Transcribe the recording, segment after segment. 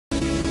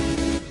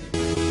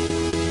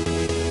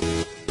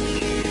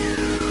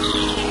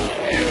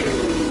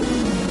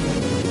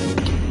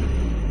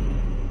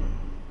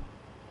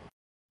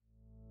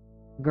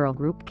Girl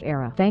group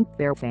Kara thanked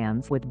their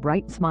fans with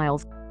bright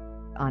smiles.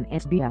 On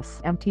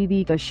SBS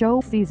MTV, the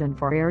show season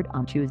 4 aired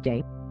on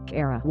Tuesday.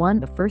 Kara won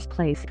the first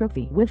place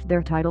trophy with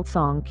their title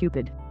song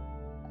Cupid.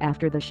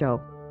 After the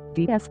show,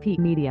 DSP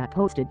Media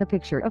posted a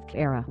picture of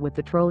Kara with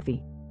the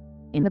trophy.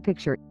 In the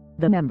picture,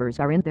 the members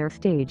are in their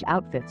stage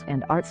outfits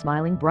and are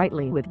smiling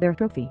brightly with their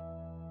trophy.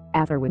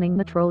 After winning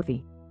the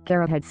trophy,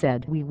 Kara had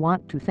said, "We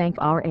want to thank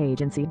our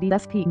agency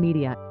DSP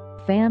Media,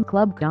 Fan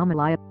Club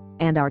Gamalaya,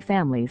 and our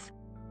families."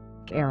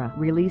 Kara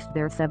released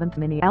their 7th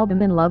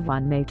mini-album In Love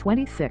on May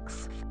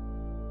 26.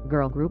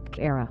 Girl group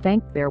Kara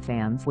thanked their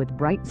fans with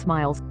bright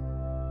smiles.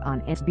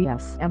 On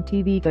SBS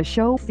MTV, the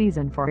show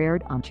season 4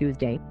 aired on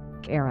Tuesday.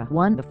 Kara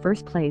won the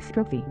first place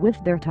trophy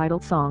with their title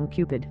song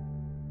Cupid.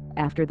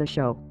 After the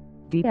show,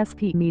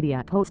 DSP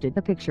Media posted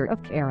a picture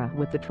of Kara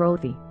with the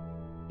trophy.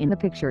 In the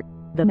picture,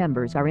 the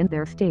members are in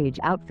their stage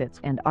outfits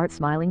and are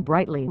smiling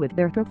brightly with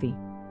their trophy.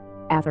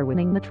 After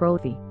winning the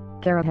trophy,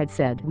 Kara had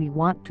said, "We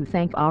want to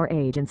thank our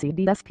agency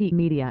DSP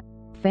Media,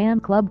 Fan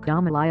Club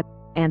Gamalaya,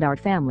 and our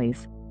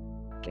families."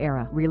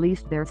 Kara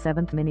released their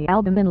 7th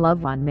mini-album In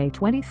Love on May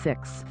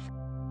 26.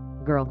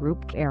 Girl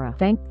group Kara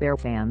thanked their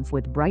fans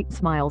with bright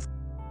smiles.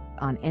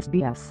 On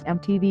SBS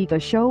MTV, the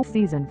show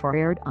season 4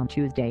 aired on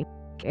Tuesday.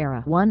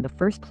 Kara won the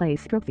first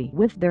place trophy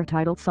with their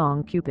title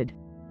song Cupid.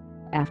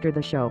 After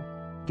the show,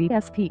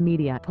 DSP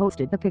Media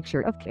posted a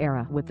picture of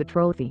Kara with the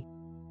trophy.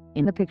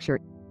 In the picture,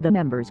 the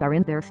members are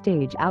in their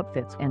stage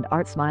outfits and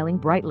are smiling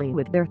brightly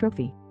with their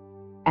trophy.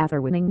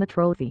 After winning the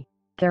trophy,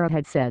 Kara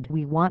had said,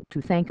 "We want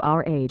to thank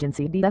our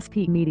agency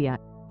DSP Media,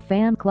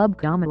 Fan Club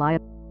Gamalaya,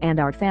 and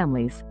our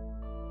families."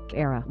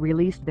 Kara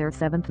released their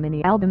 7th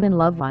mini-album In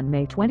Love on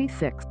May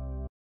 26.